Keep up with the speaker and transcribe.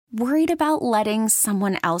Worried about letting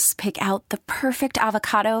someone else pick out the perfect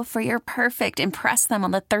avocado for your perfect impress them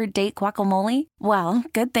on the third date guacamole? Well,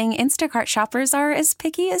 good thing Instacart shoppers are as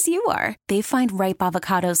picky as you are. They find ripe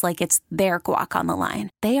avocados like it's their guac on the line.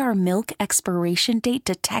 They are milk expiration date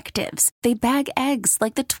detectives. They bag eggs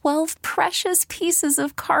like the 12 precious pieces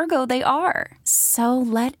of cargo they are. So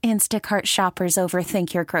let Instacart shoppers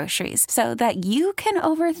overthink your groceries so that you can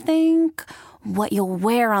overthink what you'll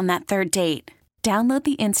wear on that third date. Download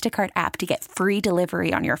the Instacart app to get free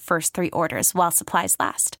delivery on your first 3 orders while supplies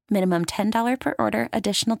last. Minimum $10 per order.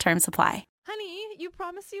 Additional terms apply. Honey, you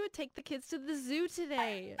promised you would take the kids to the zoo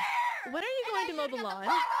today. When are you going to mow the lawn?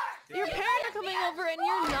 Your parents are coming over and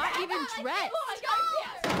you're not even dressed.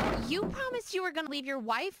 You promised you were going to leave your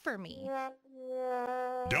wife for me.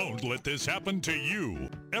 Don't let this happen to you.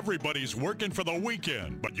 Everybody's working for the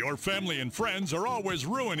weekend, but your family and friends are always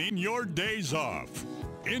ruining your days off.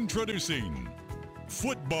 Introducing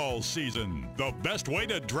football season, the best way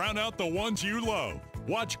to drown out the ones you love.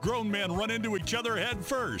 Watch grown men run into each other head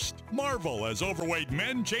first. Marvel as overweight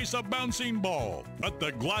men chase a bouncing ball. Let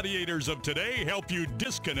the gladiators of today help you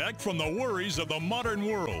disconnect from the worries of the modern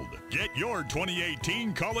world. Get your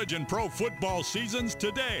 2018 college and pro football seasons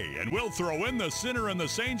today, and we'll throw in the Sinner and the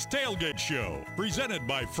Saints Tailgate Show, presented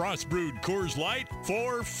by Frost Brewed Coors Light,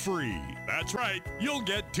 for free. That's right, you'll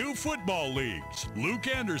get 2 football leagues. Luke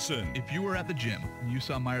Anderson. If you were at the gym and you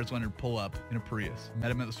saw Myers Leonard pull up in a Prius, met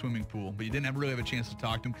him at the swimming pool, but you didn't really have a chance to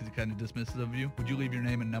talk to him because he kind of dismisses of you, would you leave your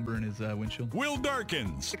name and number in his windshield? Will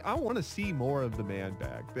Darkins. I want to see more of the man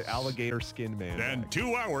bag, the alligator skin man And bag.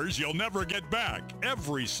 2 hours you'll never get back.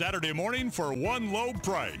 Every Saturday morning for one low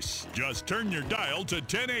price. Just turn your dial to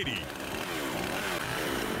 1080.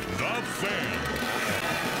 The Fan.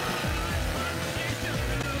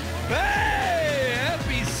 Hey,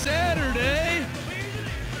 happy Saturday.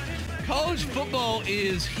 College football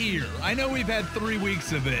is here. I know we've had 3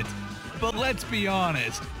 weeks of it, but let's be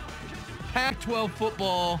honest. Pac-12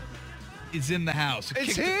 football is in the house.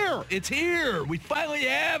 It's here. It's here. We finally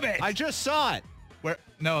have it. I just saw it. Where?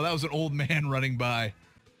 No, that was an old man running by.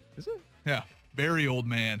 Is it? Yeah, very old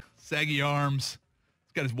man. Saggy arms.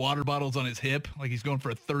 He's got his water bottles on his hip like he's going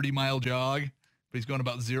for a 30-mile jog, but he's going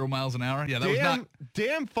about 0 miles an hour. Yeah, that was not...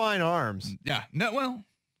 Damn fine arms. Yeah, no, well,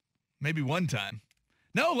 maybe one time.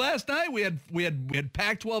 No, last night we had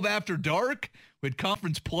Pac-12 after dark. We had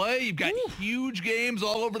conference play. You've got huge games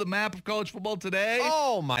all over the map of college football today.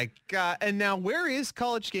 Oh, my God. And now where is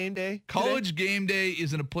College Game Day? College Game Day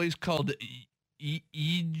is in a place called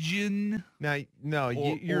Eugene. No,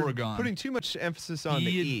 you're Oregon. putting too much emphasis on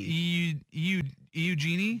the E.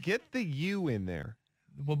 Eugenie? Get the U in there.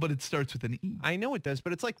 Well, but it starts with an E. I know it does,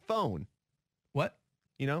 but it's like phone. What?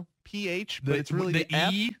 You know, PH, but it's really the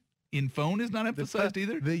F. E in phone is not emphasized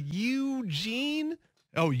either? The Eugene.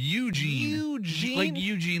 Oh, Eugene. Eugene. Like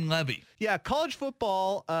Eugene Levy. Yeah, college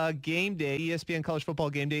football game day, ESPN college football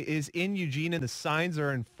game day is in Eugene, and the signs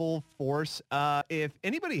are in full force. If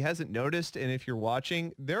anybody hasn't noticed, and if you're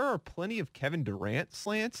watching, there are plenty of Kevin Durant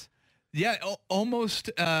slants. Yeah, almost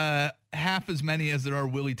half as many as there are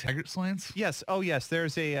Willie Taggart slants. Yes. Oh, yes.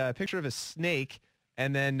 There's a picture of a snake,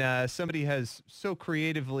 and then somebody has so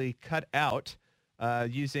creatively cut out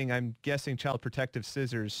using, I'm guessing, child protective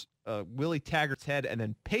scissors, Willie Taggart's head, and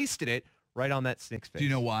then pasted it right on that snake's face. Do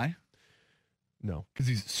you know why? No. Because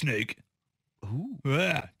he's a snake. Ooh.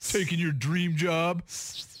 Taking your dream job,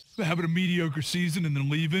 having a mediocre season, and then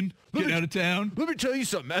leaving, getting out of town. Let me tell you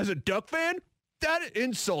something. As a Duck fan, that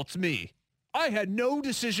insults me. I had no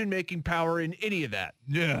decision-making power in any of that.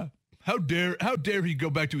 Yeah. How dare he go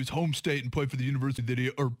back to his home state and play for the university that he,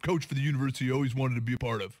 or coach for the university he always wanted to be a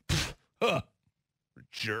part of. Huh.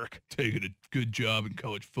 Jerk. Taking a good job in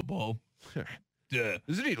college football. Yeah.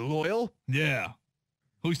 Isn't he loyal? Yeah.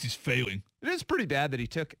 At least he's failing. It is pretty bad that he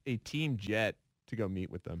took a team jet to go meet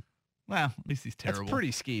with them. Well, at least he's terrible. That's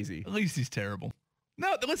pretty skeezy. At least he's terrible.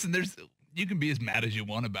 No, listen, you can be as mad as you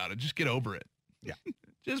want about it. Just get over it. Yeah.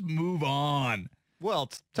 Just move on. Well,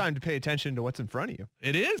 it's time to pay attention to what's in front of you.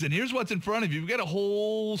 It is, and here's what's in front of you. We've got a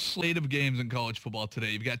whole slate of games in college football today.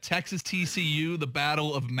 You've got Texas TCU, the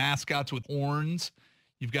battle of mascots with horns.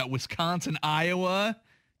 You've got Wisconsin, Iowa,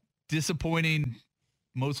 disappointing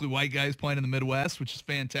mostly white guys playing in the Midwest, which is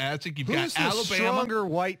fantastic. You've Who's got the Alabama. stronger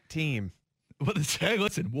white team? Well, hey,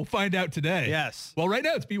 listen, we'll find out today. Yes. Well, right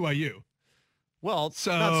now it's BYU. Well,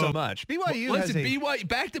 So- not so much. BYU has BYU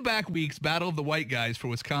back-to-back weeks, battle of the white guys for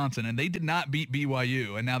Wisconsin, and they did not beat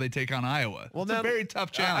BYU, and now they take on Iowa. Well, It's a now, very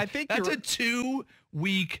tough challenge. I think that's you're- a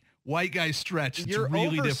 2-week white guy stretch. It's You're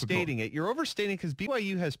really overstating difficult. it. You're overstating because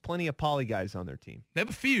BYU has plenty of poly guys on their team. They have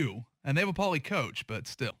a few, and they have a poly coach, but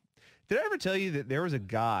still. Did I ever tell you that there was a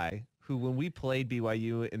guy who, when we played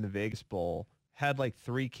BYU in the Vegas Bowl, had like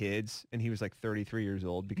 3 kids, and he was like 33 years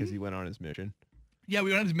old because he went on his mission? Yeah, we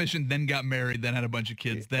went on his mission, then got married, then had a bunch of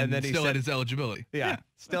kids, then and then still had his eligibility. Yeah,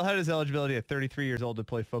 still had his eligibility at 33 years old to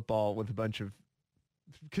play football with a bunch of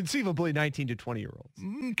conceivably 19 to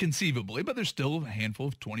 20-year-olds. Conceivably, but there's still a handful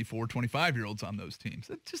of 24, 25-year-olds on those teams.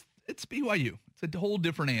 It's BYU. It's a whole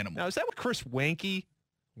different animal. Now, is that what Chris Wanky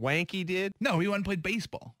did? No, he went and played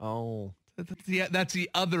baseball. Oh. That's the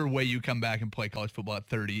other way you come back and play college football at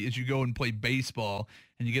 30 is you go and play baseball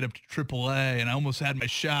and you get up to AAA, and I almost had my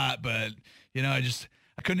shot, but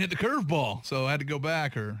I couldn't hit the curveball, so I had to go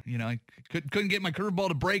back, or I couldn't get my curveball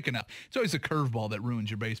to break enough. It's always a curveball that ruins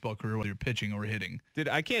your baseball career, whether you're pitching or hitting.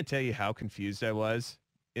 I can't tell you how confused I was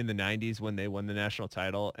in the 90s when they won the national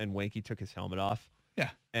title and Wanky took his helmet off. Yeah.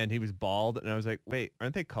 And he was bald, and I was like, wait,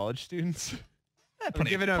 aren't they college students?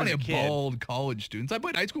 Plenty of bald college students. I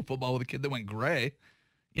played high school football with a kid that went gray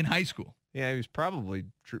in high school. Yeah, he was probably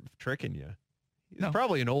tricking you. He's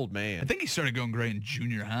probably an old man. I think he started going gray in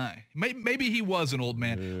junior high. Maybe he was an old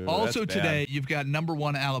man. Also that's today, bad. you've got number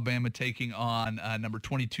 1 Alabama taking on number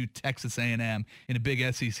 22 Texas A&M in a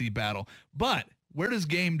big SEC battle. But where does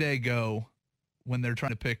game day go when they're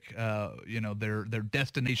trying to pick their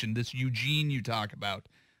destination, this Eugene you talk about?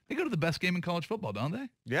 They go to the best game in college football, don't they?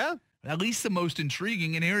 Yeah. At least the most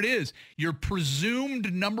intriguing, and here it is. Your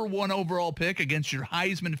presumed number 1 overall pick against your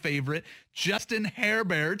Heisman favorite, Justin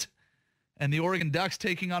Herbert, and the Oregon Ducks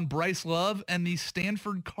taking on Bryce Love and the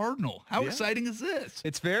Stanford Cardinal. How exciting is this?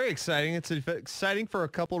 It's very exciting. It's exciting for a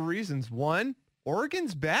couple reasons. One,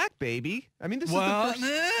 Oregon's back, baby. I mean, this is the first...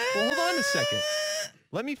 Well, hold on a second.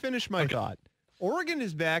 Let me finish my thought. Oregon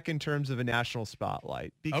is back in terms of a national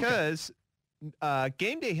spotlight because...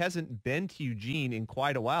 game day hasn't been to Eugene in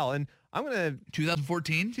quite a while, and I'm going to...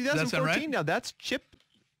 2014? 2014, Does that sound right? Now that's Chip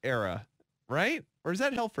era, right? Or is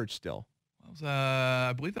that Helfrich still?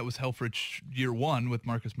 I believe that was Helfrich year 1 with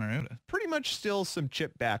Marcus Mariota. Pretty much still some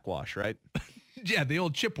Chip backwash, right? Yeah, the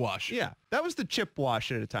old chip wash. Yeah, that was the chip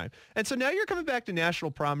wash at a time. And so now you're coming back to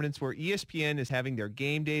national prominence where ESPN is having their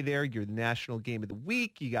game day there. You're the national game of the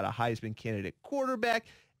week. You got a Heisman candidate quarterback.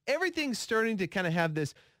 Everything's starting to kind of have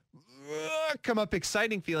this come up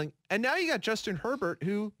exciting feeling. And now you got Justin Herbert,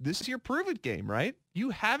 who this is your prove-it game, right? You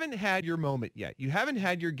haven't had your moment yet. You haven't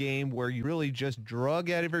had your game where you really just drug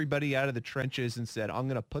everybody out of the trenches and said, I'm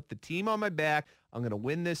going to put the team on my back. I'm going to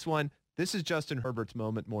win this one. This is Justin Herbert's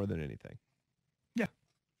moment more than anything. Yeah,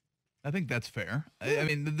 I think that's fair. I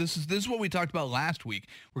mean, this is what we talked about last week.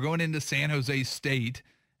 We're going into San Jose State,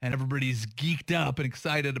 and everybody's geeked up and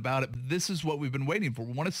excited about it. This is what we've been waiting for.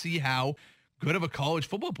 We want to see how good of a college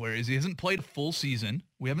football player is. He hasn't played a full season.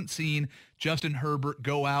 We haven't seen Justin Herbert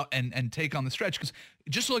go out and take on the stretch. Because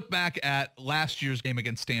just look back at last year's game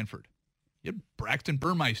against Stanford. You had Braxton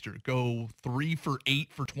Burmeister go 3 for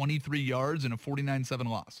 8 for 23 yards in a 49-7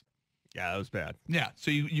 loss. Yeah, that was bad. Yeah,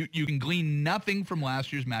 so you can glean nothing from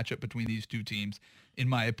last year's matchup between these two teams, in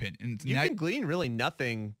my opinion. You can glean really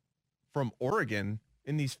nothing from Oregon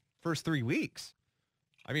in these first 3 weeks.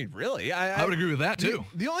 I mean, really? I would agree with that, too.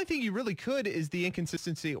 The only thing you really could is the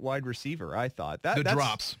inconsistency at wide receiver, I thought. That's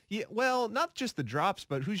drops. Yeah, well, not just the drops,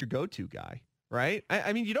 but who's your go-to guy, right?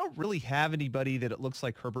 I mean, you don't really have anybody that it looks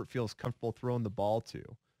like Herbert feels comfortable throwing the ball to.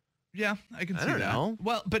 Yeah, I can see that. I don't know.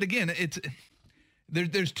 Well, but again,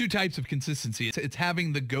 there's 2 types of consistency. It's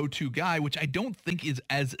having the go-to guy, which I don't think is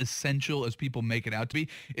as essential as people make it out to be.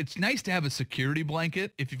 It's nice to have a security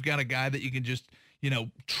blanket if you've got a guy that you can just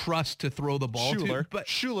trust to throw the ball to. But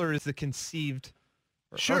Schuler is the conceived,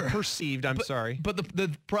 sure, or perceived. Sorry. But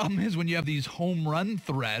the problem is when you have these home run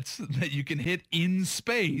threats that you can hit in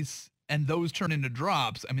space and those turn into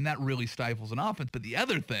drops. I mean, that really stifles an offense. But the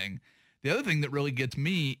other thing that really gets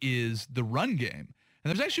me is the run game.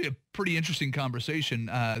 And there's actually a pretty interesting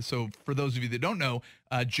conversation. So for those of you that don't know,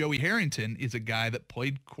 Joey Harrington is a guy that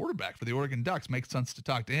played quarterback for the Oregon Ducks. Makes sense to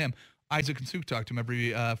talk to him. Isaac and Suk talk to him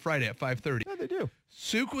every Friday at 5:30. Yeah, they do.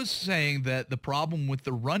 Suk was saying that the problem with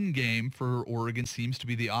the run game for Oregon seems to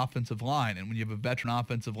be the offensive line. And when you have a veteran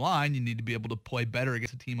offensive line, you need to be able to play better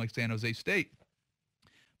against a team like San Jose State.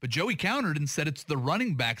 But Joey countered and said it's the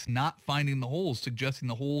running backs not finding the holes, suggesting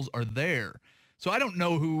the holes are there. So I don't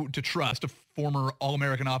know who to trust, a former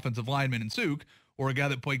All-American offensive lineman in Suk or a guy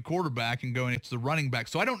that played quarterback and going, it's the running back.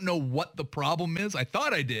 So I don't know what the problem is. I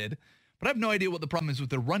thought I did, but I have no idea what the problem is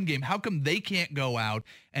with the run game. How come they can't go out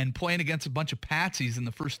and playing against a bunch of patsies in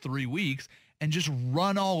the first 3 weeks and just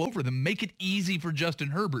run all over them, make it easy for Justin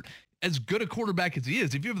Herbert? as good a quarterback as he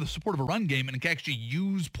is, if you have the support of a run game and can actually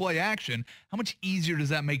use play action, how much easier does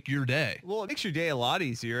that make your day? Well, it makes your day a lot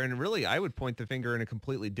easier. And really, I would point the finger in a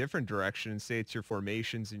completely different direction and say it's your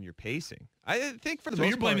formations and your pacing. I think for the So most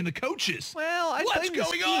you're blaming part, the coaches. Well, I What's blame the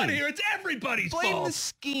going on scheme. here? It's everybody's Blame fault.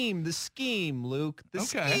 the scheme, Luke. The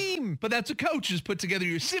scheme. But that's a coach who's put together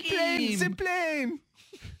your scheme. Zipline.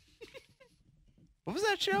 What was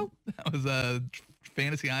that show? That was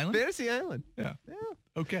Fantasy Island? Fantasy Island. Yeah. Yeah.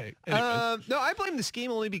 Okay. Anyways. No, I blame the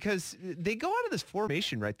scheme only because they go out of this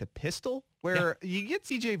formation, right? The pistol, where you get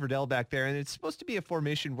CJ Verdell back there, and it's supposed to be a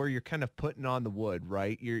formation where you're kind of putting on the wood,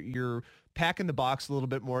 right? You're packing the box a little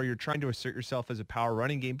bit more. You're trying to assert yourself as a power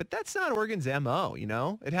running game, but that's not Oregon's MO, you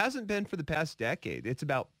know? It hasn't been for the past decade. It's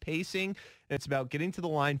about pacing, and it's about getting to the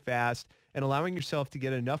line fast and allowing yourself to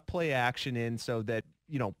get enough play action in so that,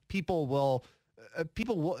 you know, people will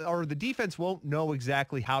or the defense won't know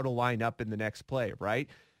exactly how to line up in the next play, right?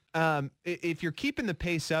 If you're keeping the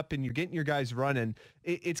pace up and you're getting your guys running,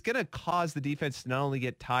 it's going to cause the defense to not only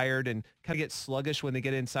get tired and kind of get sluggish when they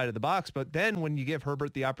get inside of the box, but then when you give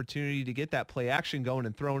Herbert the opportunity to get that play action going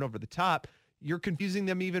and throw it over the top, you're confusing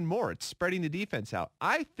them even more. It's spreading the defense out.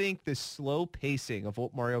 I think this slow pacing of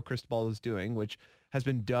what Mario Cristobal is doing, which has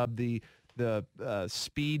been dubbed the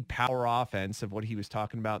speed power offense of what he was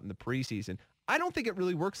talking about in the preseason, I don't think it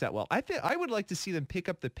really works that well. I would like to see them pick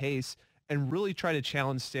up the pace and really try to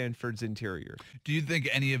challenge Stanford's interior. Do you think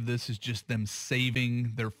any of this is just them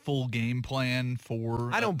saving their full game plan for...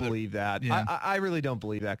 I don't believe that. Yeah. I really don't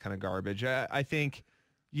believe that kind of garbage. I think,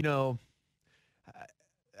 you know,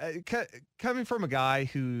 coming from a guy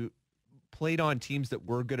who played on teams that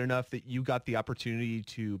were good enough that you got the opportunity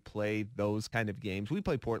to play those kind of games. We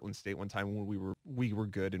played Portland State one time when we were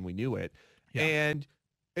good and we knew it. Yeah. And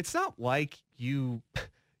it's not like you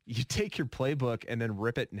take your playbook and then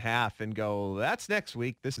rip it in half and go, that's next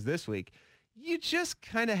week. This is this week. You just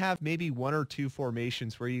kind of have maybe one or two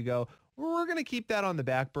formations where you go, we're going to keep that on the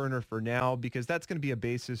back burner for now because that's going to be a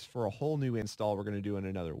basis for a whole new install we're going to do in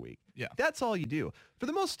another week. Yeah. That's all you do. For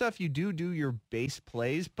the most stuff, you do your base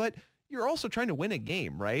plays, but you're also trying to win a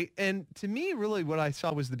game, right? And to me, really what I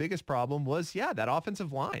saw was the biggest problem was, that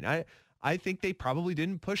offensive line. I think they probably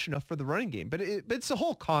didn't push enough for the running game, but it's a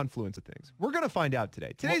whole confluence of things. We're going to find out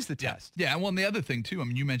today. Today's the test. Yeah, well, and the other thing, too, I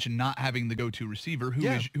mean, you mentioned not having the go-to receiver.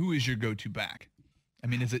 Who is your go-to back? I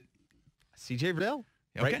mean, is it... CJ Verdell?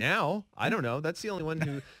 Okay. Right now, I don't know. That's the only one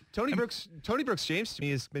who... Tony Brooks James, to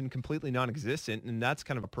me, has been completely non-existent, and that's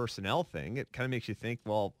kind of a personnel thing. It kind of makes you think,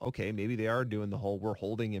 well, okay, maybe they are doing the whole we're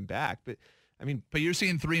holding him back, but... I mean, but you're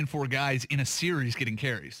seeing 3 and 4 guys in a series getting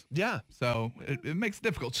carries. Yeah. So it makes it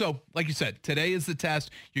difficult. So like you said, today is the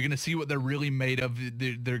test. You're going to see what they're really made of.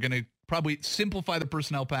 They're going to probably simplify the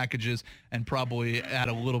personnel packages and probably add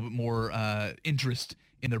a little bit more interest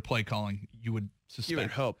in their play calling, you would suspect. You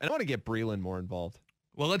would hope. And I want to get Breland more involved.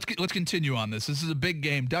 Well, let's continue on this. This is a big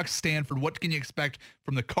game. Ducks Stanford. What can you expect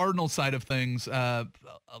from the Cardinal side of things? A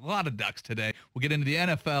lot of Ducks today. We'll get into the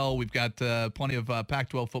NFL. We've got plenty of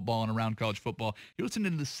Pac-12 football and around college football. You're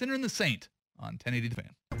listening to the Sinner and the Saint on 1080 The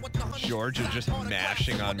Fan. Georgia just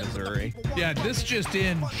mashing on Missouri. Yeah, this just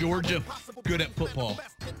in. Georgia good at football.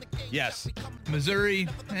 Yes. Missouri,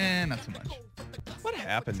 not so much. What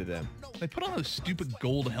happened to them? They put on those stupid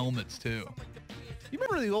gold helmets too. You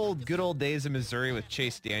remember the good old days of Missouri with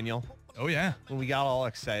Chase Daniel? Oh, yeah. When we got all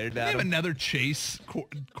excited about they have him? another Chase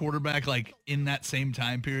quarterback like in that same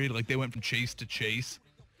time period. Like they went from Chase to Chase.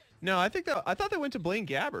 No, I thought they went to Blaine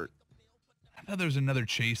Gabbert. I thought there was another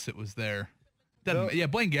Chase that was there. Yeah,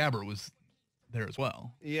 Blaine Gabbert was there as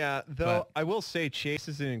well. Yeah, though I will say Chase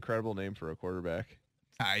is an incredible name for a quarterback.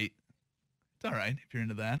 It's all right if you're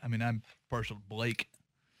into that. I mean, I'm partial to Blake.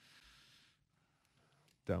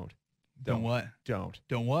 Don't what?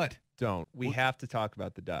 Don't what? Don't. We have to talk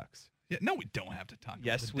about the Ducks. Yeah, no, we don't have to talk about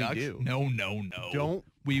the Ducks. Yes, we do. No. Don't.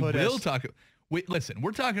 We will talk. Wait, listen,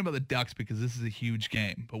 we're talking about the Ducks because this is a huge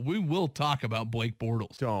game, but we will talk about Blake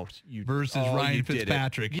Bortles. Versus Ryan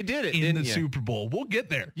Fitzpatrick. You did it in the Super Bowl. We'll get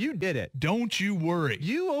there. You did it. Don't you worry.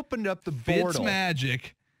 You opened up the Bortle.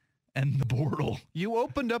 Fitzmagic and the Bortle. You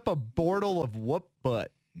opened up a Bortle of whoop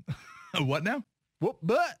butt. What now? Whoop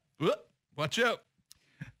butt. Watch out.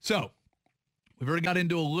 So, we've already got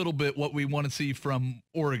into a little bit what we want to see from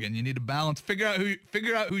Oregon. You need to balance, figure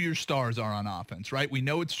out who your stars are on offense, right? We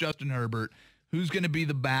know it's Justin Herbert. Who's going to be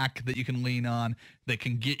the back that you can lean on that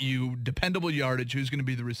can get you dependable yardage? Who's going to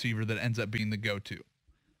be the receiver that ends up being the go-to?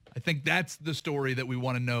 I think that's the story that we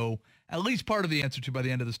want to know, at least part of the answer to by the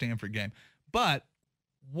end of the Stanford game. But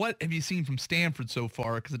what have you seen from Stanford so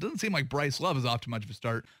far? Because it doesn't seem like Bryce Love is off to much of a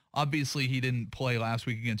start. Obviously, he didn't play last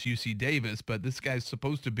week against UC Davis, but this guy's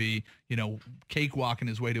supposed to be, cakewalking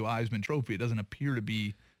his way to a Heisman Trophy. It doesn't appear to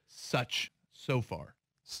be such so far.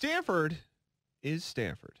 Stanford is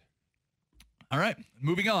Stanford. All right,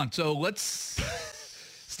 moving on. So let's...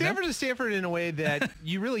 Stanford is Stanford in a way that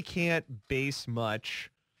you really can't base much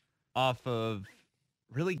off of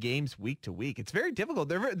really games week to week. It's very difficult.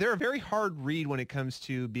 They're a very hard read when it comes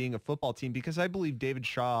to being a football team because I believe David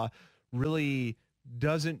Shaw really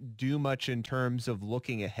doesn't do much in terms of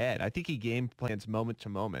looking ahead. I think he game plans moment to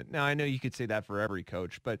moment. Now, I know you could say that for every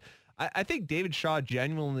coach, but I think David Shaw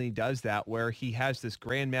genuinely does that where he has this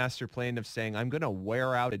grandmaster plan of saying, I'm going to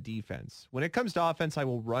wear out a defense. When it comes to offense, I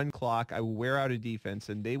will run clock. I will wear out a defense,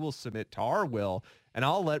 and they will submit to our will, and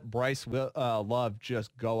I'll let Bryce Love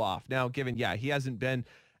just go off. Now, given, he hasn't been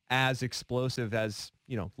as explosive as,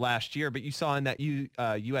 last year, but you saw in that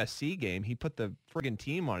USC game, he put the friggin'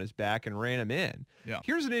 team on his back and ran him in. Yeah.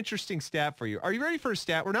 Here's an interesting stat for you. Are you ready for a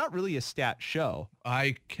stat? We're not really a stat show.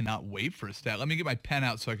 I cannot wait for a stat. Let me get my pen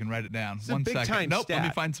out so I can write it down. It's One a big second. time Nope, stat. let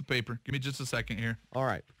me find some paper. Give me just a second here. All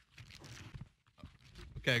right.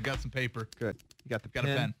 Okay, I got some paper. Good. You got Got a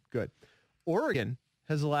pen. Good. Oregon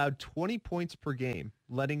has allowed 20 points per game,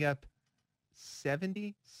 letting up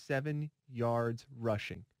 77 yards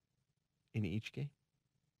rushing in each game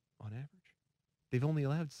on average. They've only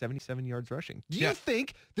allowed 77 yards rushing. Do you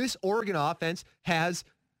think this Oregon offense has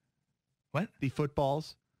the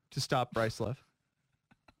footballs to stop Bryce Love?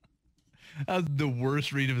 That was the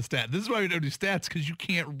worst read of a stat. This is why we don't do stats, because you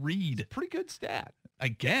can't read. Pretty good stat. I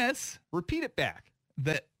guess. Repeat it back.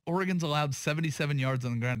 That Oregon's allowed 77 yards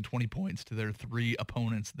on the ground and 20 points to their 3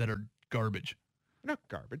 opponents that are garbage. Not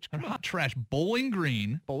garbage. They're hot trash. Bowling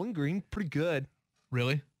Green. Bowling Green, pretty good.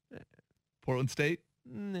 Really? Portland State?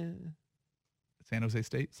 Nah. San Jose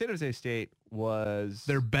State? San Jose State was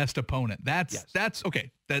their best opponent. That's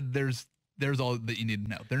okay. There's all that you need to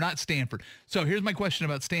know. They're not Stanford. So here's my question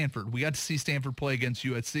about Stanford. We got to see Stanford play against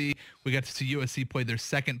USC. We got to see USC play their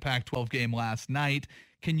second Pac-12 game last night.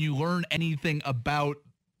 Can you learn anything about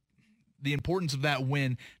the importance of that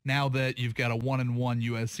win now that you've got a 1-1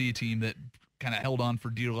 USC team that kind of held on for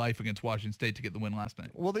dear life against Washington State to get the win last night?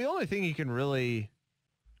 Well, the only thing you can really,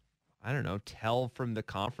 tell from the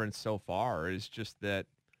conference so far is just that,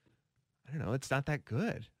 it's not that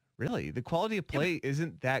good. Really, the quality of play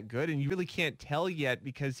isn't that good, and you really can't tell yet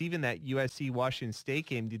because even that USC-Washington State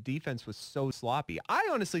game, the defense was so sloppy. I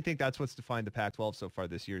honestly think that's what's defined the Pac-12 so far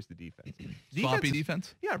this year is the defense. Sloppy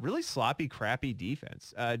defense? Yeah, really sloppy, crappy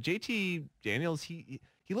defense. JT Daniels, he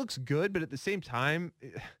looks good, but at the same time,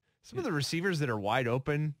 some of the receivers that are wide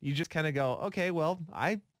open, you just kind of go, okay, well,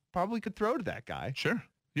 I probably could throw to that guy. Sure.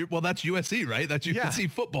 Well, that's USC, right? That's USC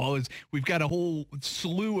football. Is we've got a whole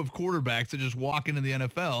slew of quarterbacks that just walk into the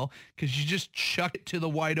NFL because you just chuck it to the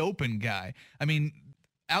wide open guy. I mean,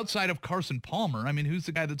 outside of Carson Palmer, who's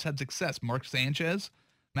the guy that's had success? Mark Sanchez,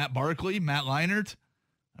 Matt Barkley, Matt Leinart.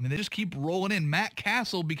 They just keep rolling in. Matt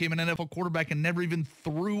Castle became an NFL quarterback and never even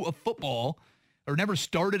threw a football or never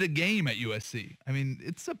started a game at USC.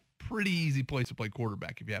 It's a pretty easy place to play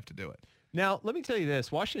quarterback if you have to do it. Now, let me tell you this.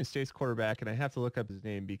 Washington State's quarterback, and I have to look up his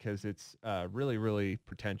name because it's really, really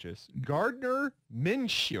pretentious. Gardner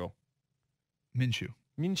Minshew. Minshew.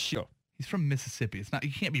 He's from Mississippi. It's not.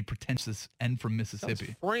 You can't be pretentious and from Mississippi.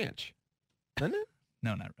 Sounds French, doesn't it?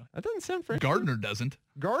 No, not really. That doesn't sound French. Gardner doesn't.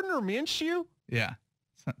 Gardner Minshew? Yeah.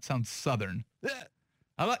 Sounds Southern.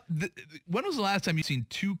 When was the last time you've seen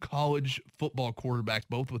 2 college football quarterbacks,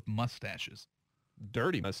 both with mustaches?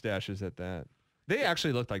 Dirty mustaches at that. They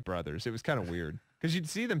actually looked like brothers. It was kind of weird because you'd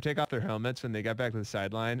see them take off their helmets when they got back to the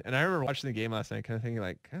sideline. And I remember watching the game last night kind of thinking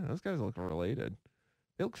like, those guys look related.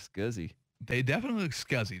 They look scuzzy. They definitely look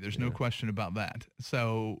scuzzy. There's no question about that.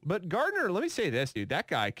 So, but Gardner, let me say this, dude. That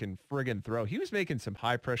guy can friggin' throw. He was making some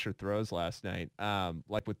high-pressure throws last night,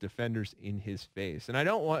 like with defenders in his face. And I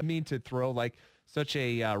don't mean to throw like such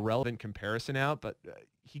a relevant comparison out, but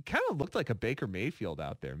he kind of looked like a Baker Mayfield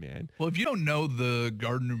out there, man. Well, if you don't know the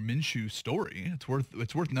Gardner Minshew story, it's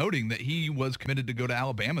worth noting that he was committed to go to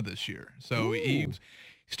Alabama this year. So he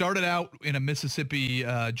started out in a Mississippi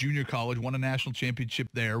junior college, won a national championship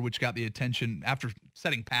there, which got the attention after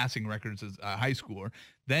setting passing records as a high schooler.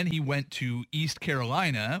 Then he went to East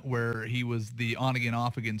Carolina, where he was the on-again,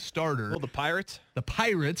 off-again starter. Well, the Pirates? The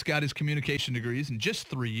Pirates got his communication degrees in just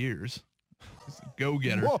 3 years.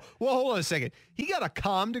 Go-getter. Whoa, hold on a second. He got a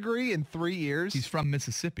comm degree in 3 years? He's from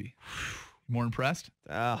Mississippi. More impressed?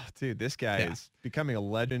 Oh, dude, this guy is becoming a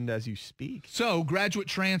legend as you speak. So, graduate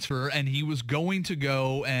transfer, and he was going to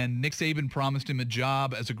go, and Nick Saban promised him a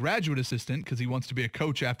job as a graduate assistant because he wants to be a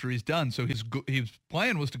coach after he's done. So his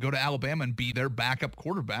plan was to go to Alabama and be their backup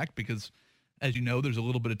quarterback because, as you know, there's a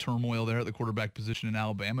little bit of turmoil there at the quarterback position in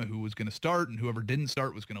Alabama, who was going to start and whoever didn't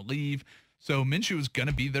start was going to leave. So Minshew was going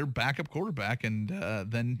to be their backup quarterback, and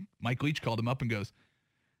then Mike Leach called him up and goes,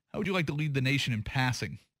 how would you like to lead the nation in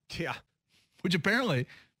passing? Yeah. Which apparently,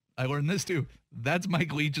 I learned this too, that's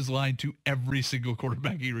Mike Leach's line to every single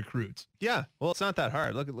quarterback he recruits. Yeah. Well, it's not that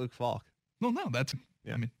hard. Look at Luke Falk. No, that's,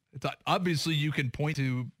 I mean, it's obviously you can point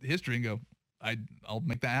to history and go, I'll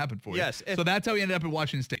make that happen for you. Yes. So that's how he ended up at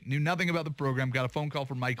Washington State. Knew nothing about the program, got a phone call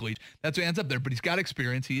from Mike Leach. That's who ends up there, but he's got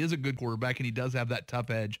experience. He is a good quarterback, and he does have that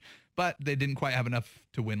tough edge, but they didn't quite have enough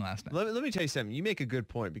to win last night. Let me tell you something. You make a good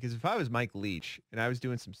point, because if I was Mike Leach and I was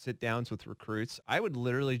doing some sit-downs with recruits, I would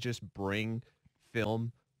literally just bring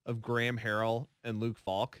film of Graham Harrell and Luke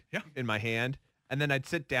Falk in my hand, and then I'd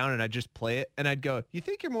sit down and I'd just play it, and I'd go, you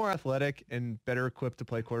think you're more athletic and better equipped to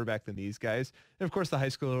play quarterback than these guys? And of course the high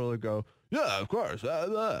schooler would go, yeah, of course.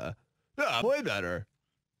 Yeah, I'm way better.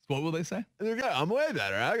 So what will they say? And they're going, I'm way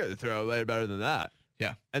better. I got to throw way better than that.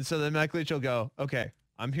 Yeah. And so then Mike Leach will go, okay,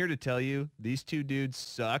 I'm here to tell you these two dudes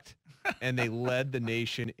sucked, and they led the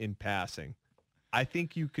nation in passing. I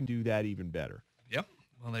think you can do that even better. Yep.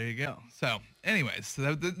 Well, there you go. So anyways,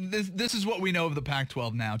 so this is what we know of the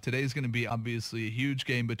Pac-12 now. Today's going to be obviously a huge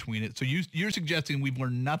game between it. So you're suggesting we've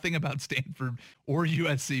learned nothing about Stanford or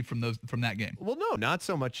USC from that game? Well, no, not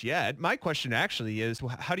so much yet. My question actually is,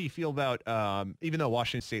 how do you feel about, even though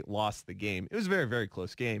Washington State lost the game, it was a very, very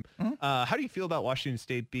close game. Mm-hmm. How do you feel about Washington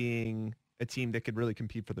State being a team that could really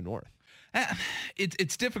compete for the North?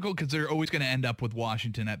 It's difficult because they're always going to end up with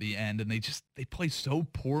Washington at the end, and they play so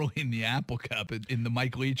poorly in the Apple Cup in the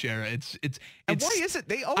Mike Leach era. It's and why is it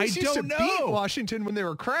they always used to beat Washington when they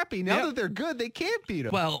were crappy? Now that they're good, they can't beat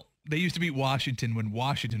them. Well, they used to beat Washington when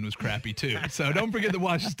Washington was crappy too. So don't forget that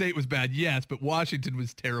Washington State was bad, yes, but Washington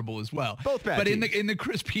was terrible as well. Both bad. But teams. in the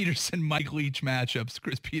Chris Peterson Mike Leach matchups,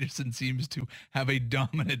 Chris Peterson seems to have a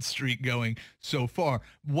dominant streak going so far.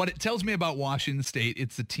 What it tells me about Washington State,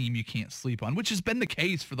 it's a team you can't sleep on, which has been the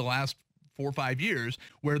case for the last 4 or 5 years,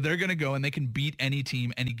 where they're going to go and they can beat any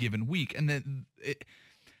team any given week. And then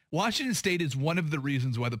Washington State is one of the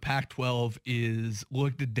reasons why the Pac-12 is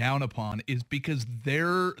looked down upon, is because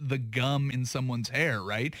they're the gum in someone's hair,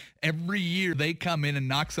 right? Every year they come in and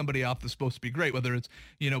knock somebody off that's supposed to be great, whether it's,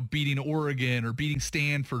 beating Oregon or beating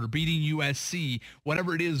Stanford or beating USC,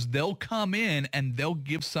 whatever it is, they'll come in and they'll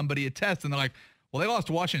give somebody a test and they're like, well, they lost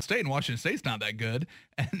to Washington State and Washington State's not that good.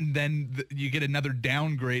 And then you get another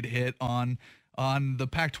downgrade hit on the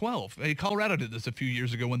Pac-12. Hey, Colorado did this a few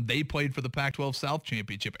years ago when they played for the Pac-12 South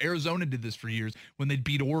Championship. Arizona did this for years when they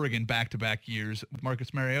beat Oregon back-to-back years with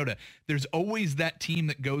Marcus Mariota. There's always that team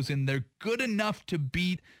that goes in. They're good enough to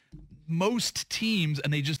beat most teams,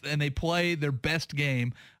 and they play their best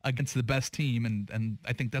game against the best team, and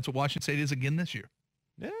I think that's what Washington State is again this year.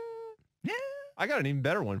 Yeah. I got an even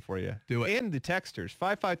better one for you. Do it. And the texters,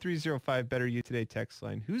 55305 Better You Today text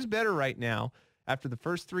line. Who's better right now after the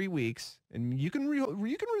first 3 weeks? And you can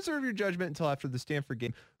reserve your judgment until after the Stanford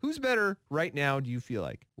game. Who's better right now, do you feel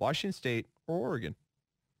like? Washington State or Oregon?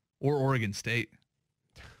 Or Oregon State.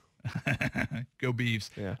 Go Beavs.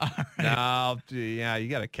 Yeah. All right. No, yeah, you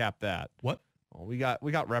got to cap that. What? Well, we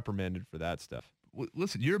got reprimanded for that stuff.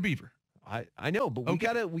 Listen, you're a Beaver. I know, but we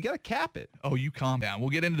gotta cap it. Oh, you calm down.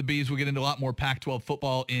 We'll get into the Bees. We'll get into a lot more Pac-12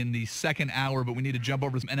 football in the second hour, but we need to jump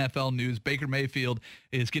over to some NFL news. Baker Mayfield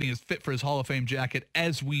is getting his fit for his Hall of Fame jacket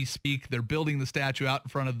as we speak. They're building the statue out in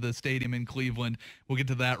front of the stadium in Cleveland. We'll get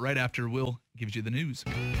to that right after Will gives you the news.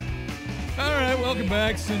 All right, welcome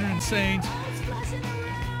back, Sinner and Saint.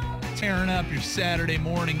 Tearing up your Saturday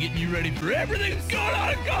morning, getting you ready for everything that's going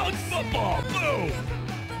on in college football. Boom!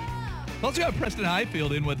 Also got Preston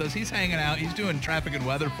Highfield in with us. He's hanging out. He's doing traffic and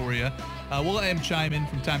weather for you. We'll let him chime in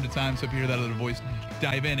from time to time, so if you hear that other voice,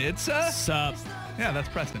 dive in. It's Sup? Yeah, that's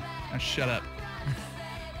Preston. Now shut up.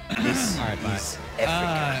 All right,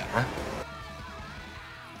 bye.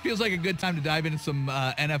 Feels like a good time to dive into some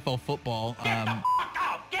NFL football. Get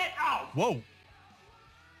out! Whoa.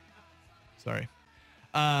 Sorry.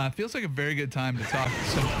 Feels like a very good time to talk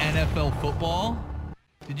some NFL football.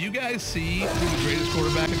 Did you guys see who the greatest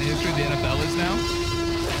quarterback in the history of the NFL is now?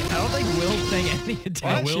 I don't think Will's paying any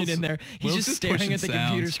attention in there. He's Will's just staring at the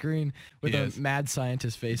computer sounds. screen with a mad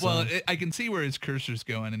scientist face well, on. I can see where his cursor's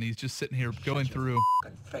going, and he's just sitting here going through.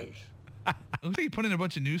 Face. It looks like you put in a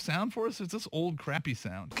bunch of new sound for us. It's this old crappy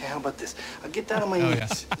sound. Okay, how about this? I'll get down on my knees. Yeah.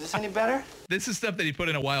 Is this any better? This is stuff that he put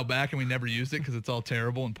in a while back and we never used it because it's all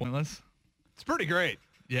terrible and pointless. It's pretty great.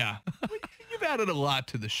 Yeah. You've added a lot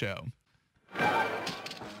to the show.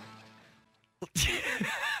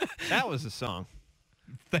 That was a song.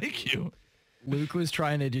 Thank you. Luke was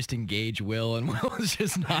trying to just engage Will, and Will was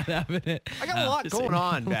just not having it. I got a lot going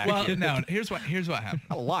on back Well, here. no, here's what happened.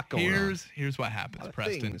 A lot going on. Here's what happens,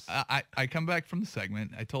 Preston. things. I come back from the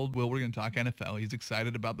segment. I told Will we're going to talk NFL. He's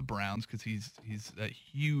excited about the Browns because he's a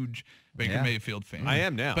huge Baker Mayfield fan. I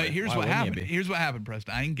am now. But here's Why what wouldn't you happened. be? Here's what happened,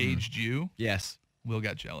 Preston. I engaged you. Yes. Will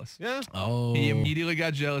got jealous. Yeah. Oh. He immediately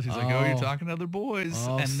got jealous. He's like, "Oh, you're Oh. talking to other boys."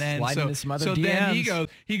 Oh, and then sliding into some other then DMs.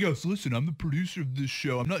 he goes, "Listen, I'm the producer of this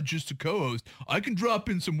show. I'm not just a co-host. I can drop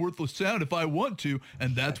in some worthless sound if I want to,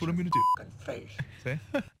 and that's what I'm going to do." Face. See?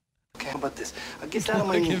 Okay, how about this? I'll get down on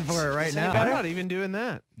my knees. Looking for it right Is this any now. I'm better? not even doing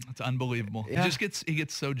that. It's unbelievable. Yeah. He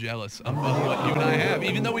gets so jealous of what you and I have.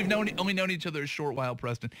 Even though we've only known each other a short while,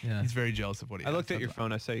 Preston. Yeah. He's very jealous of what he I has. looked at your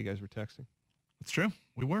phone. I saw you guys were texting. It's true.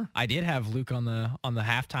 We were. I did have Luke on the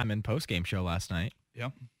halftime and post game show last night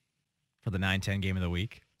Yep. for the 9-10 game of the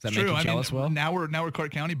week. Does that It's make true. you jealous, Will? Now we're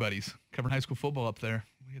Clark County buddies, covering high school football up there.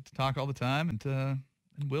 We get to talk all the time, and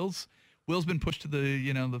Will's been pushed to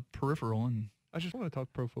the peripheral, and I just want to talk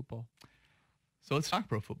pro football. so let's talk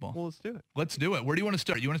pro football. Well, let's do it. Let's do it. Where do you want to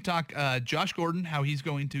start? You want to talk Josh Gordon, how he's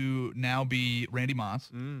going to now be Randy Moss,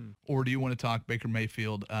 or do you want to talk Baker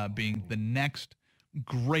Mayfield being the next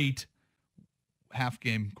great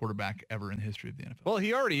half-game quarterback ever in the history of the NFL? Well,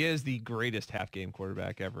 he already is the greatest half-game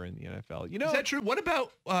quarterback ever in the NFL. You know, Is that true? What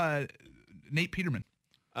about Nate Peterman?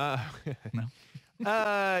 No.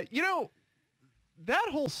 You know, that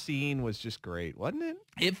whole scene was just great, wasn't it?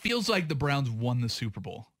 It feels like the Browns won the Super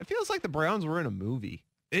Bowl. It feels like the Browns were in a movie.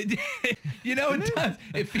 It does.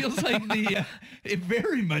 It feels like it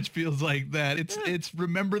very much feels like that. It's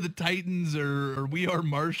Remember the Titans or We Are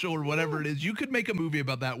Marshall or whatever it is. You could make a movie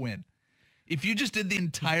about that win. If you just did the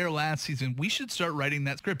entire last season, we should start writing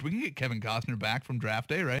that script. We can get Kevin Costner back from draft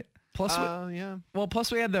day, right? Plus, Yeah. well,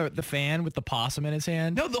 plus we had the fan with the possum in his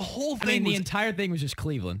hand. No, the whole I thing mean, the was entire thing was just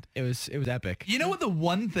Cleveland. It was epic. You know what the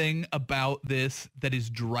one thing about this that is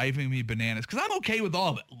driving me bananas, because I'm okay with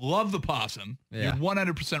all of it. Love the possum. Yeah. You're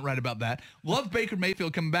 100% right about that. Love Baker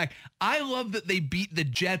Mayfield coming back. I love that they beat the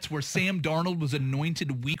Jets where Sam Darnold was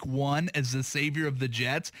anointed week 1 as the savior of the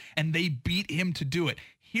Jets, and they beat him to do it.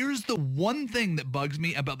 Here's the one thing that bugs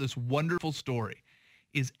me about this wonderful story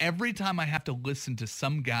is every time I have to listen to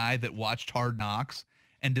some guy that watched Hard Knocks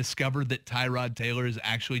and discovered that Tyrod Taylor is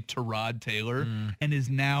actually Tyrod Taylor and is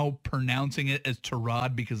now pronouncing it as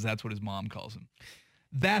Tyrod because that's what his mom calls him.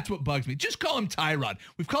 That's what bugs me. Just call him Tyrod.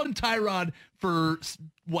 We've called him Tyrod for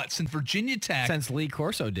what, since Virginia Tech. Since Lee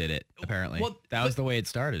Corso did it, apparently. Well, that was the way it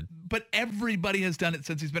started. But everybody has done it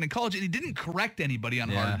since he's been in college, and he didn't correct anybody on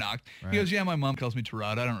Hard Knocks. Right. He goes, yeah, my mom calls me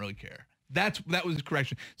Tyrod. I don't really care. That was his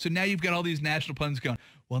correction. So now you've got all these national pundits going,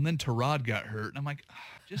 well, and then Tyrod got hurt. And I'm like,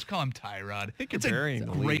 just call him Tyrod. I think you're it's burying a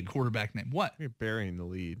the great lead. quarterback name. What? You're burying the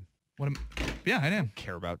lead. Yeah, I am.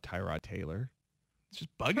 Care about Tyrod Taylor. It's just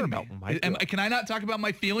bugging me. about Michael. Can I not talk about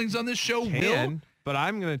my feelings on this show, Will? Can, but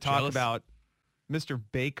I'm going to talk Jealous? about Mr.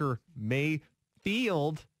 Baker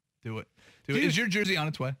Mayfield. Do it. Dude. Is your jersey on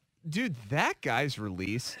its way? Dude, that guy's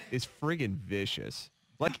release is friggin' vicious.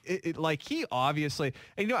 Like he obviously,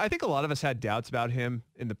 and I think a lot of us had doubts about him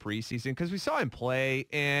in the preseason because we saw him play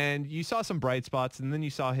and you saw some bright spots and then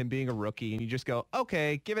you saw him being a rookie and you just go,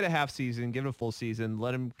 okay, give it a half season, give it a full season,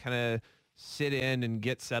 let him kind of sit in and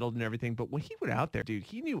get settled and everything. But when he went out there, dude,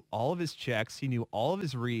 he knew all of his checks, he knew all of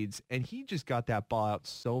his reads, and he just got that ball out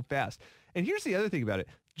so fast. And here's the other thing about it.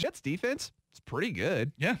 Jets defense, it's pretty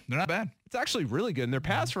good. Yeah, they're not bad. It's actually really good. And their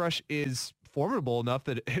pass rush is formidable enough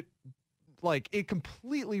that it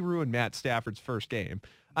completely ruined Matt Stafford's first game.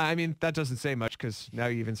 I mean, that doesn't say much because now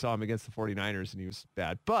you even saw him against the 49ers and he was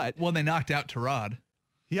bad. But Well, they knocked out Tyrod.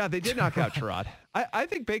 yeah, they did knock out Tyrod. I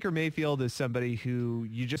think Baker Mayfield is somebody who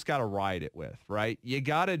you just got to ride it with, right? You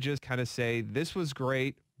got to just kind of say, this was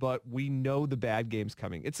great, but we know the bad game's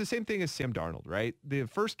coming. It's the same thing as Sam Darnold, right? The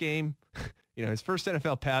first game, his first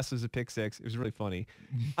NFL pass was a pick six. It was really funny.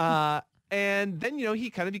 And then, he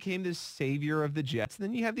kind of became this savior of the Jets. And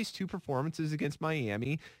then you have these two performances against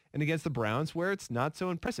Miami and against the Browns where it's not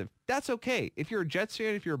so impressive. That's okay. If you're a Jets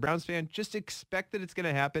fan, if you're a Browns fan, just expect that it's going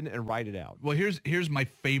to happen and ride it out. Well, here's my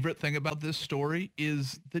favorite thing about this story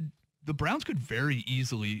is the Browns could very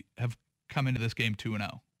easily have come into this game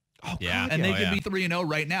 2-0. Oh, Yeah. God, And they Oh, could yeah. be 3-0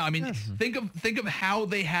 right now. I mean, Yes. think of how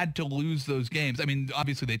they had to lose those games. I mean,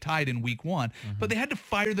 obviously they tied in week 1, but they had to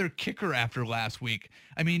fire their kicker after last week.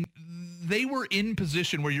 I mean, they were in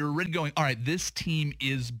position where you're already going, all right, this team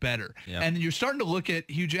is better. Yep. And you're starting to look at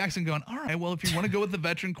Hugh Jackson going, all right, well, if you want to go with the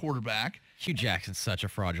veteran quarterback. Hugh Jackson's such a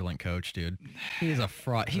fraudulent coach, dude. He is a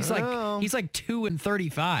fraud. He's like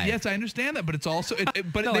 2-35. Yes, I understand that, but it's also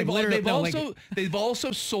but no, they've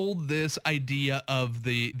also sold this idea of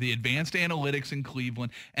the advanced analytics in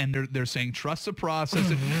Cleveland, and they're saying trust the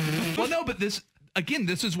process. Well, no, but this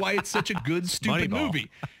is why it's such a good, stupid movie.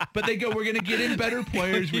 But they go, we're going to get in better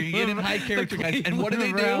players. We're going to get in high character guys. And what do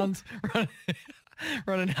they do?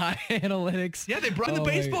 Running high analytics. Yeah, they brought in the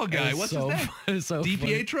baseball guy. What's his name? It's so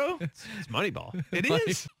DiPietro? It's Moneyball. It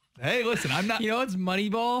is. Hey, listen, I'm not. You know what's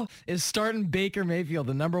Moneyball is starting Baker Mayfield,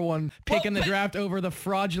 the number one pick in the draft over the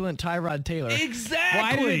fraudulent Tyrod Taylor. Exactly.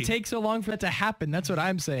 Why did it take so long for that to happen? That's what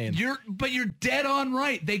I'm saying. You're dead on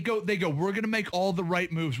right. They go, we're going to make all the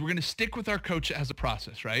right moves. We're going to stick with our coach as a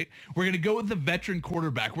process, right? We're going to go with the veteran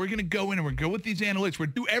quarterback. We're going to go in and we're going to go with these analytics. We're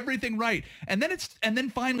going to do everything right. And then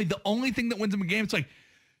finally, the only thing that wins them a game, it's like,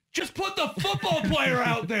 just put the football player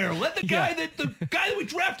out there. Let the guy that we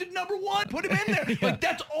drafted number 1, put him in there. Yeah. Like,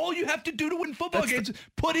 that's all you have to do to win football games.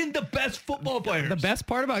 Put in the best football players. The best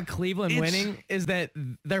part about Cleveland winning is that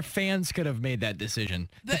their fans could have made that decision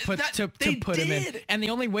to put him in. And the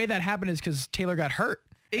only way that happened is because Taylor got hurt.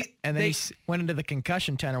 And then he went into the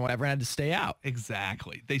concussion tent or whatever and had to stay out.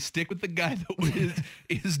 Exactly. They stick with the guy that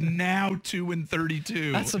is now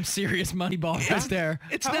 2-32. That's some serious money ball right there.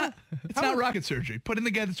 It's not rocket surgery. Put in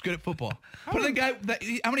the guy that's good at football. Put in the guy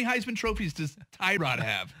how many Heisman trophies does Tyrod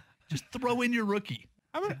have? Just throw in your rookie.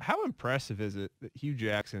 How impressive is it that Hugh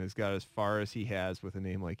Jackson has got as far as he has with a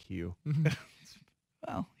name like Hugh?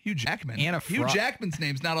 Well, Hugh Jackman. Hugh Jackman's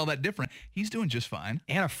name's not all that different. He's doing just fine.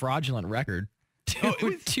 And a fraudulent record.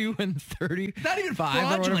 2-30. Not even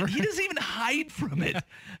fraudulent. He doesn't even hide from it.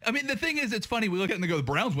 I mean, the thing is, it's funny. We look at it and they go, the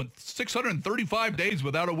Browns went 635 days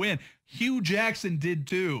without a win. Hugh Jackson did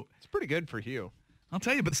too. It's pretty good for Hugh. I'll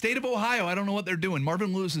tell you, but the state of Ohio, I don't know what they're doing.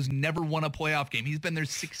 Marvin Lewis has never won a playoff game. He's been there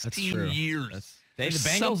 16 years. The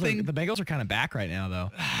Bengals are kind of back right now, though.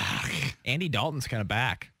 Andy Dalton's kind of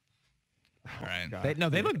back. All right.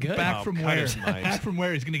 They look good. Back from where? Back from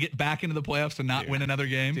where? He's going to get back into the playoffs to not win another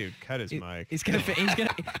game? Dude, cut his mic. He's gonna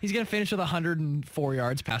finish with 104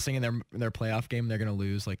 yards passing in their playoff game. They're going to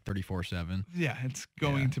lose like 34-7. Yeah, it's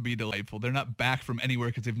going to be delightful. They're not back from anywhere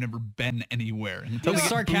because they've never been anywhere. That was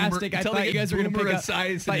sarcastic. I thought you guys were going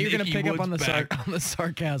to pick up on the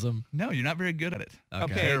sarcasm. No, you're not very good at it.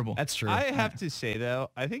 Okay. Terrible. That's true. I have to say, though,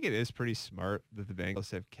 I think it is pretty smart that the Bengals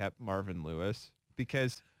have kept Marvin Lewis.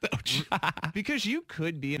 Because you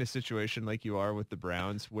could be in a situation like you are with the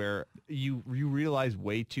Browns where you realize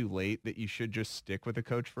way too late that you should just stick with the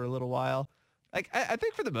coach for a little while. Like, I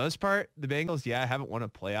think for the most part, the Bengals, haven't won a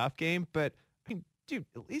playoff game, but I mean, dude,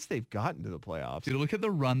 at least they've gotten to the playoffs. Dude, look at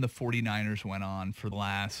the run the 49ers went on for the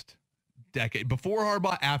last decade. Before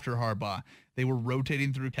Harbaugh, after Harbaugh, they were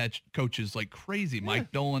rotating through coaches like crazy. Yeah.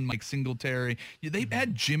 Mike Nolan, Mike Singletary. They've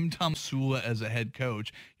had Jim Tom Sula as a head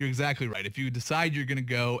coach. You're exactly right. If you decide you're going to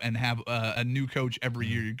go and have a new coach every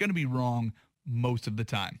year, you're going to be wrong most of the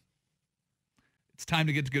time. It's time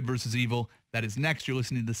to get to Good versus Evil. That is next. You're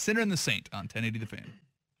listening to The Sinner and the Saint on 1080 The Fan.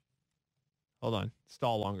 Hold on.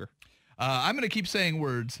 Stall longer. I'm going to keep saying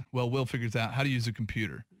words while Will figures out how to use a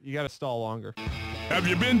computer. You got to stall longer. Have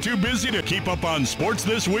you been too busy to keep up on sports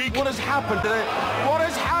this week? What has happened to What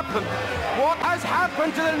has happened? What has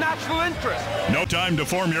happened to the national interest? No time to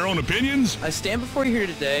form your own opinions? I stand before you here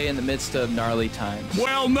today in the midst of gnarly times.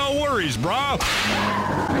 Well, no worries, brah.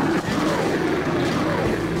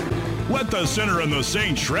 Let the Sinner and the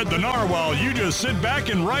Saint shred the gnar while you just sit back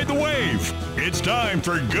and ride the wave. It's time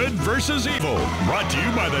for Good versus Evil, brought to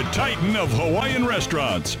you by the Titan of Hawaiian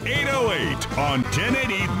Restaurants, 808 on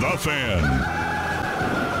 1080 The Fan.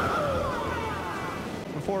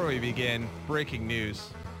 Before we begin, breaking news.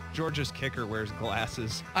 Georgia's kicker wears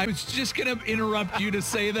glasses. I was just going to interrupt you to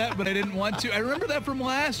say that, but I didn't want to. I remember that from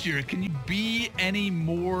last year. Can you be any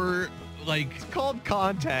more, It's called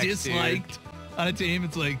contact, disliked on a team?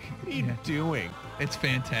 It's like, what are you doing? It's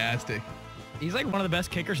fantastic. He's like one of the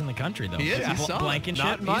best kickers in the country, though. He is. He's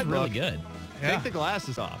Blankenship. He's really good. Yeah. Take the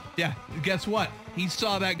glasses off. Yeah. Guess what? He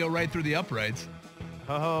saw that go right through the uprights.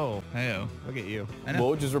 Oh. Hey-oh. Look at you.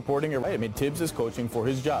 Woj is reporting it right. I mean, Tibbs is coaching for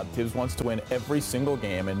his job. Tibbs wants to win every single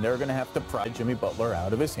game, and they're going to have to pry Jimmy Butler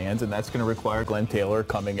out of his hands, and that's going to require Glenn Taylor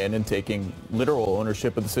coming in and taking literal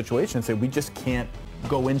ownership of the situation and say, we just can't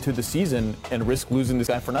go into the season and risk losing this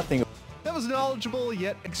guy for nothing. That was an all knowledgeable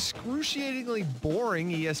yet excruciatingly boring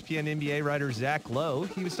ESPN NBA writer Zach Lowe.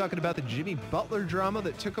 He was talking about the Jimmy Butler drama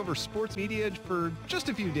that took over sports media for just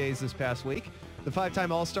a few days this past week. The five-time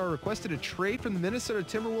All-Star requested a trade from the Minnesota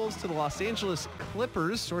Timberwolves to the Los Angeles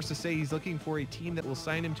Clippers. Sources say he's looking for a team that will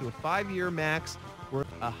sign him to a 5-year max worth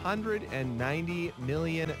 $190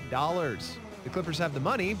 million. The Clippers have the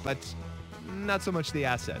money, but not so much the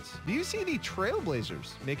assets. Do you see the Trailblazers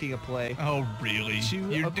making a play? Oh, really?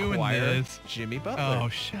 You're doing this? Jimmy Butler. Oh,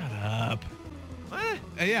 shut up.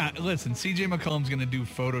 Yeah, listen, CJ McCollum's going to do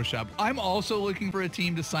Photoshop. I'm also looking for a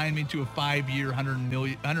team to sign me to a 5-year,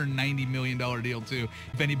 $190 million deal, too.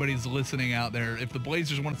 If anybody's listening out there, if the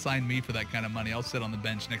Blazers want to sign me for that kind of money, I'll sit on the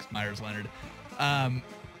bench next to Myers Leonard.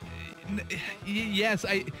 Yes,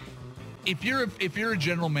 if you're a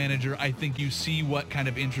general manager, I think you see what kind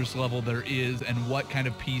of interest level there is and what kind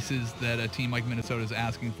of pieces that a team like Minnesota is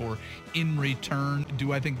asking for in return.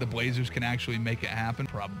 Do I think the Blazers can actually make it happen?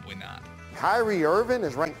 Probably not. Kyrie Irving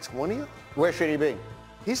is ranked 20th. Where should he be?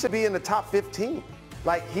 He should be in the top 15.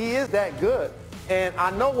 Like, he is that good. And I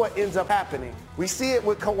know what ends up happening. We see it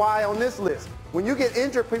with Kawhi on this list. When you get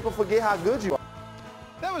injured, people forget how good you are.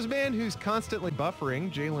 That was a man who's constantly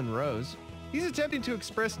buffering, Jalen Rose. He's attempting to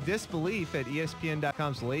express disbelief at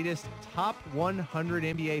ESPN.com's latest top 100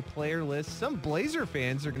 NBA player list. Some Blazer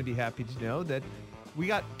fans are going to be happy to know that we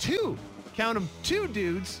got two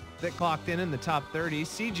dudes that clocked in the top 30.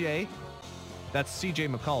 That's CJ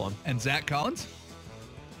McCollum. And Zach Collins?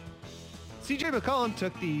 CJ McCollum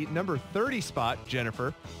took the number 30 spot,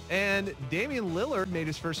 Jennifer, and Damian Lillard made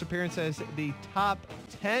his first appearance as the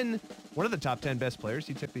one of the top 10 best players.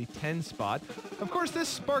 He took the 10 spot. Of course, this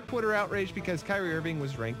sparked Twitter outrage because Kyrie Irving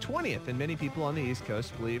was ranked 20th, and many people on the East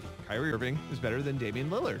Coast believe Kyrie Irving is better than Damian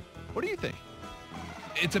Lillard. What do you think?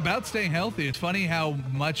 It's about staying healthy. It's funny how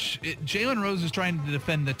much Jalen Rose is trying to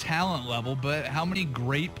defend the talent level, but how many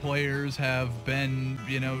great players have been,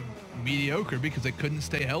 mediocre because they couldn't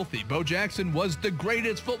stay healthy. Bo Jackson was the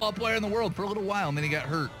greatest football player in the world for a little while, and then he got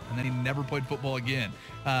hurt, and then he never played football again.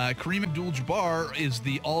 Kareem Abdul-Jabbar is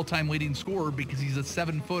the all-time leading scorer because he's a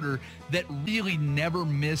 7-footer that really never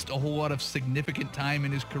missed a whole lot of significant time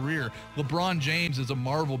in his career. LeBron James is a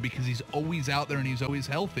marvel because he's always out there and he's always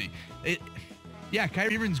healthy. Yeah,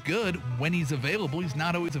 Kyrie Irving's good when he's available. He's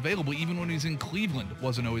not always available. Even when he's in Cleveland,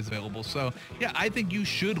 wasn't always available. So, yeah, I think you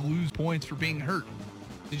should lose points for being hurt.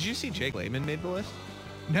 Did you see Jake Layman made the list?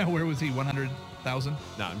 No, where was he? 100,000?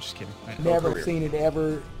 No, I'm just kidding. Never seen it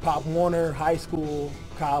ever. Pop Warner, high school,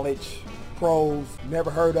 college, pros. Never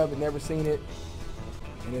heard of it, never seen it.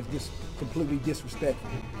 And it's just completely disrespectful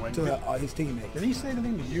to his teammates. Did he say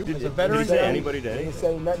anything to you? As a veteran, did he say anybody did? He didn't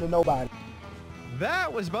say nothing to nobody.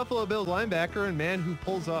 That was Buffalo Bills linebacker and man who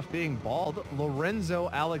pulls off being bald,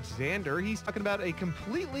 Lorenzo Alexander. He's talking about a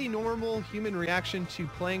completely normal human reaction to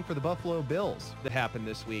playing for the Buffalo Bills that happened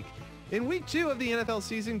this week. In week 2 of the NFL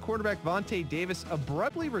season, quarterback Vontae Davis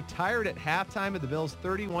abruptly retired at halftime of the Bills'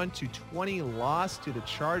 31-20 loss to the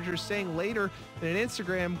Chargers, saying later in an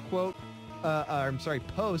Instagram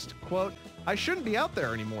post, quote, "I shouldn't be out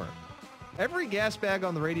there anymore." Every gas bag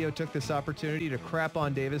on the radio took this opportunity to crap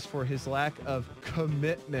on Davis for his lack of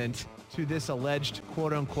commitment to this alleged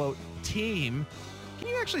quote-unquote team. Can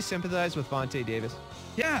you actually sympathize with Vontae Davis?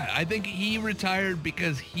 Yeah, I think he retired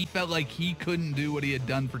because he felt like he couldn't do what he had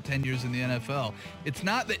done for 10 years in the NFL. It's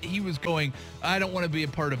not that he was going, I don't want to be a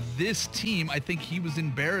part of this team. I think he was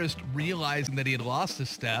embarrassed realizing that he had lost a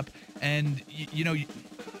step. And,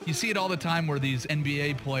 you see it all the time where these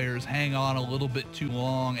NBA players hang on a little bit too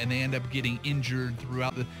long and they end up getting injured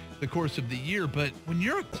throughout the course of the year. But when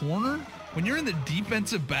you're a corner, when you're in the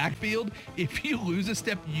defensive backfield, if you lose a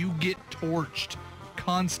step, you get torched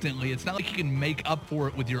constantly. It's not like you can make up for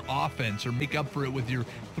it with your offense or make up for it with your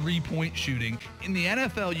three-point shooting. In the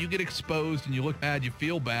NFL, you get exposed and you look bad, you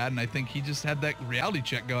feel bad, and I think he just had that reality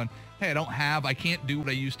check going, hey, I can't do what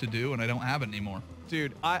I used to do, and I don't have it anymore.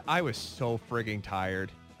 Dude, I was so frigging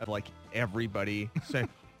tired of everybody saying,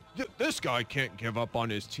 this guy can't give up on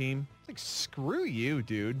his team. It's like, screw you,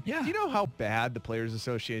 dude. Yeah. Do you know how bad the Players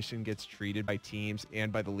Association gets treated by teams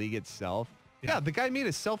and by the league itself? Yeah, the guy made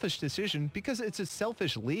a selfish decision because it's a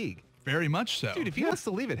selfish league. Very much so. Dude, if he wants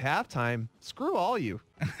to leave at halftime, screw all you.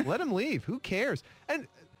 Let him leave. Who cares? And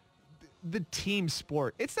the team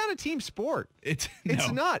sport. It's not a team sport. It's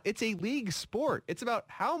not. It's a league sport. It's about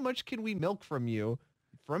how much can we milk from you,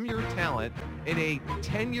 from your talent, in a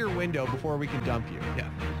 10-year window before we can dump you. Yeah.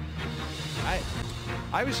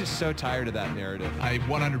 I was just so tired of that narrative. I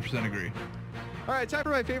 100% agree. All right, time for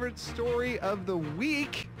my favorite story of the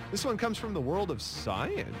week. This one comes from the world of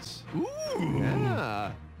science. Ooh.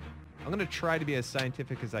 Yeah. I'm going to try to be as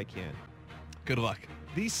scientific as I can. Good luck.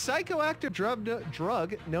 The psychoactive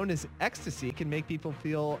drug known as ecstasy can make people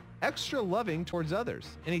feel extra loving towards others.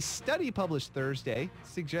 And a study published Thursday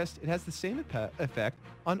suggests it has the same effect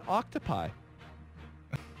on octopi.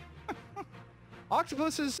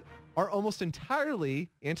 Octopuses are almost entirely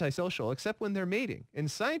antisocial, except when they're mating.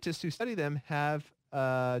 And scientists who study them have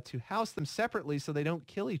to house them separately so they don't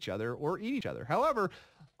kill each other or eat each other. However,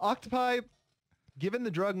 octopi, given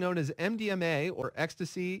the drug known as MDMA or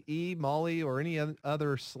ecstasy, Molly, or any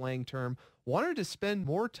other slang term, wanted to spend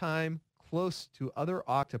more time close to other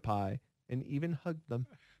octopi and even hug them.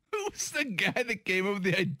 Who's the guy that came up with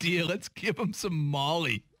the idea? Let's give him some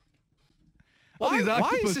Molly. Why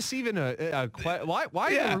is this even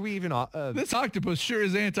why are we even... this octopus sure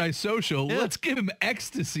is antisocial. Yeah. Let's give him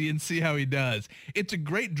ecstasy and see how he does. It's a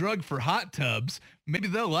great drug for hot tubs. Maybe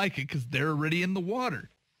they'll like it because they're already in the water.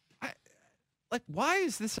 Why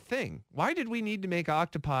is this a thing? Why did we need to make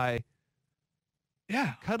octopi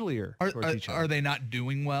cuddlier towards each other? Are they not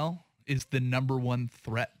doing well? Is the number one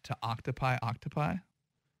threat to octopi?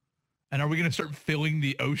 And are we going to start filling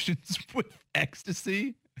the oceans with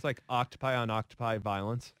ecstasy? It's like octopi on octopi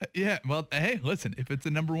violence. Yeah, well, hey, listen, if it's a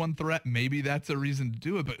number one threat, maybe that's a reason to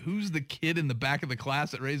do it. But who's the kid in the back of the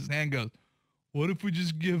class that raises his hand and goes, what if we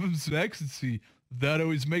just give him some ecstasy? That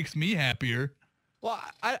always makes me happier. Well,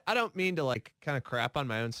 I don't mean to kind of crap on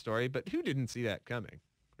my own story, but who didn't see that coming,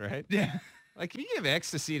 right? Yeah. If you give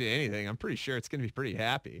ecstasy to anything, I'm pretty sure it's going to be pretty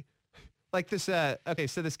happy. Like this, so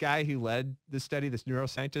this guy who led the study, this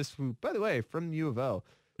neuroscientist who, by the way, from U of O,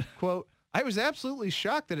 quote, I was absolutely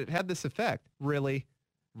shocked that it had this effect. Really?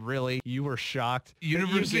 You were shocked?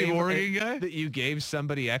 University of Oregon guy? That you gave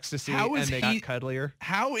somebody ecstasy and they got cuddlier?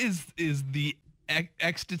 How is the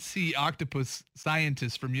ecstasy octopus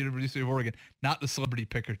scientist from University of Oregon not the celebrity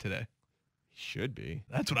picker today? He should be.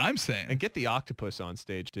 That's what I'm saying. And get the octopus on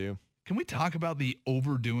stage, too. Can we talk about the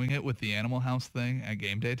overdoing it with the Animal House thing at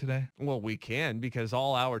game day today? Well, we can, because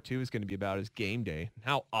all hour 2 is going to be about is game day.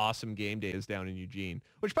 How awesome game day is down in Eugene.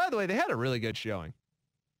 Which, by the way, they had a really good showing.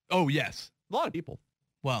 Oh, yes. A lot of people.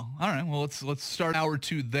 Well, all right. Well, let's start hour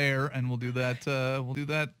 2 there, and we'll do that. We'll do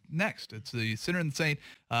that next. It's the Sinner and the Saint.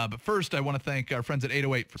 But first, I want to thank our friends at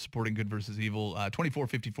 808 for supporting Good versus Evil.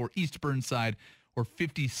 2454 East Burnside or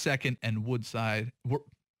 52nd and Woodside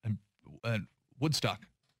and Woodstock.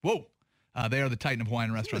 Whoa. They are the Titan of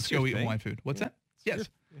Hawaiian restaurants. Go eat Hawaiian food. What's that? Yes.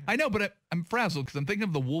 I know, but I'm frazzled because I'm thinking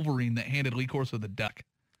of the Wolverine that handed Lee Corso the duck.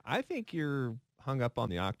 I think you're hung up on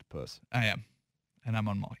the octopus. I am. And I'm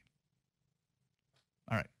on Molly.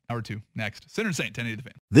 All right. Hour 2. Next. Sinner and Saint, 1080 The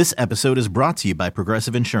Fan. This episode is brought to you by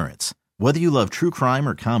Progressive Insurance. Whether you love true crime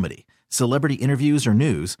or comedy, celebrity interviews or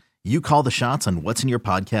news, you call the shots on what's in your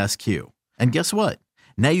podcast queue. And guess what?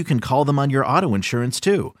 Now you can call them on your auto insurance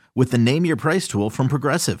too with the Name Your Price tool from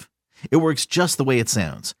Progressive. It works just the way it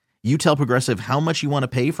sounds. You tell Progressive how much you want to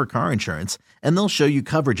pay for car insurance, and they'll show you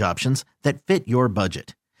coverage options that fit your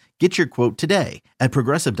budget. Get your quote today at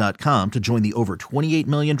Progressive.com to join the over 28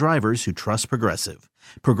 million drivers who trust Progressive.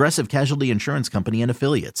 Progressive Casualty Insurance Company and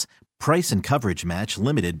Affiliates. Price and coverage match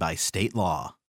limited by state law.